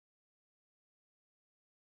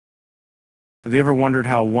Have you ever wondered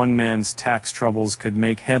how one man's tax troubles could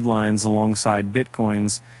make headlines alongside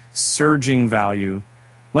Bitcoin's surging value?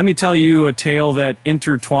 Let me tell you a tale that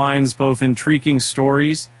intertwines both intriguing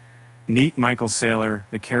stories. Meet Michael Saylor,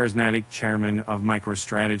 the charismatic chairman of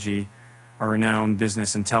MicroStrategy, a renowned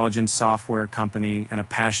business intelligence software company and a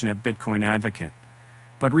passionate Bitcoin advocate.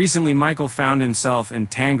 But recently, Michael found himself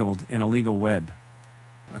entangled in a legal web.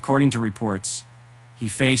 According to reports, he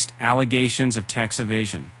faced allegations of tax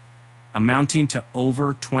evasion, amounting to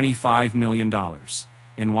over $25 million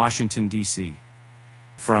in Washington, D.C.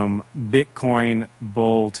 From Bitcoin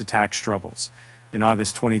bull to tax troubles, in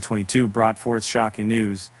August 2022 brought forth shocking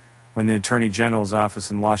news when the Attorney General's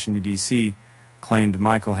office in Washington, D.C. claimed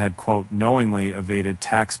Michael had, quote, knowingly evaded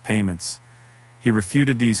tax payments. He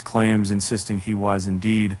refuted these claims, insisting he was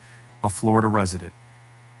indeed a Florida resident.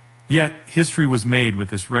 Yet, history was made with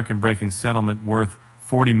this record-breaking settlement worth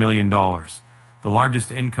 $40 million. The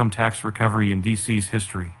largest income tax recovery in DC's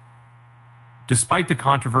history. Despite the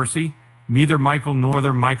controversy, neither Michael nor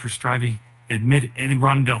their MicroStrategy admit any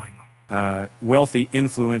wrongdoing. Wealthy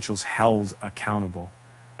influentials held accountable,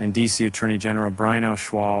 and DC Attorney General Brian L.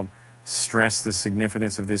 Schwab stressed the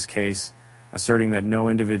significance of this case, asserting that no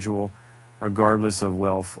individual, regardless of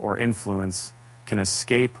wealth or influence, can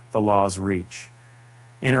escape the law's reach.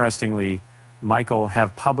 Interestingly, Michael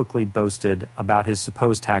have publicly boasted about his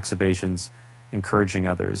supposed tax evasions, encouraging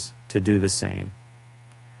others to do the same.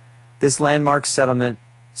 This landmark settlement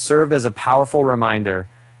served as a powerful reminder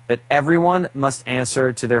that everyone must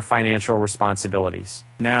answer to their financial responsibilities.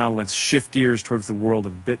 Now let's shift gears towards the world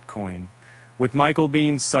of Bitcoin. With Michael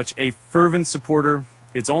being such a fervent supporter,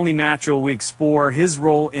 it's only natural we explore his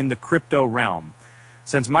role in the crypto realm.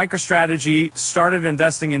 Since MicroStrategy started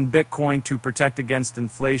investing in Bitcoin to protect against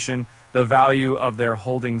inflation, the value of their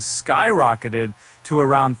holdings skyrocketed to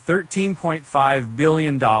around $13.5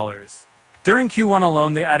 billion. During Q1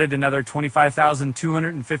 alone, they added another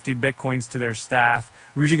 25,250 Bitcoins to their staff,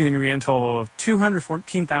 reaching a grand total of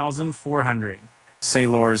 214,400.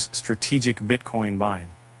 Saylor's strategic Bitcoin buying.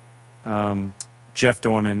 Jeff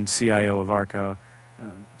Dorman, CIO of Arco,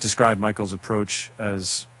 described Michael's approach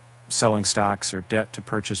as selling stocks or debt to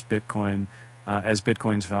purchase Bitcoin. As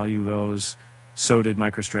Bitcoin's value rose, so did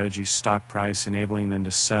MicroStrategy's stock price, enabling them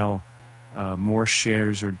to sell more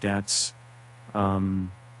shares or debts and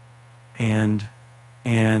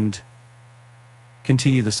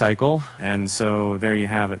continue the cycle. And so there you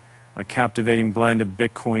have it, a captivating blend of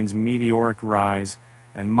Bitcoin's meteoric rise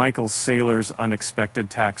and Michael Saylor's unexpected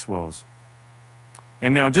tax woes.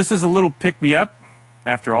 And now, just as a little pick-me-up,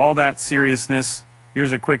 after all that seriousness,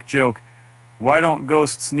 here's a quick joke. Why don't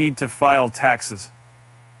ghosts need to file taxes?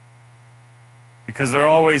 Because they're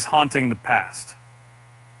always haunting the past.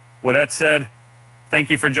 With that said, thank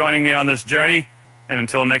you for joining me on this journey, and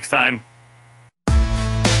until next time,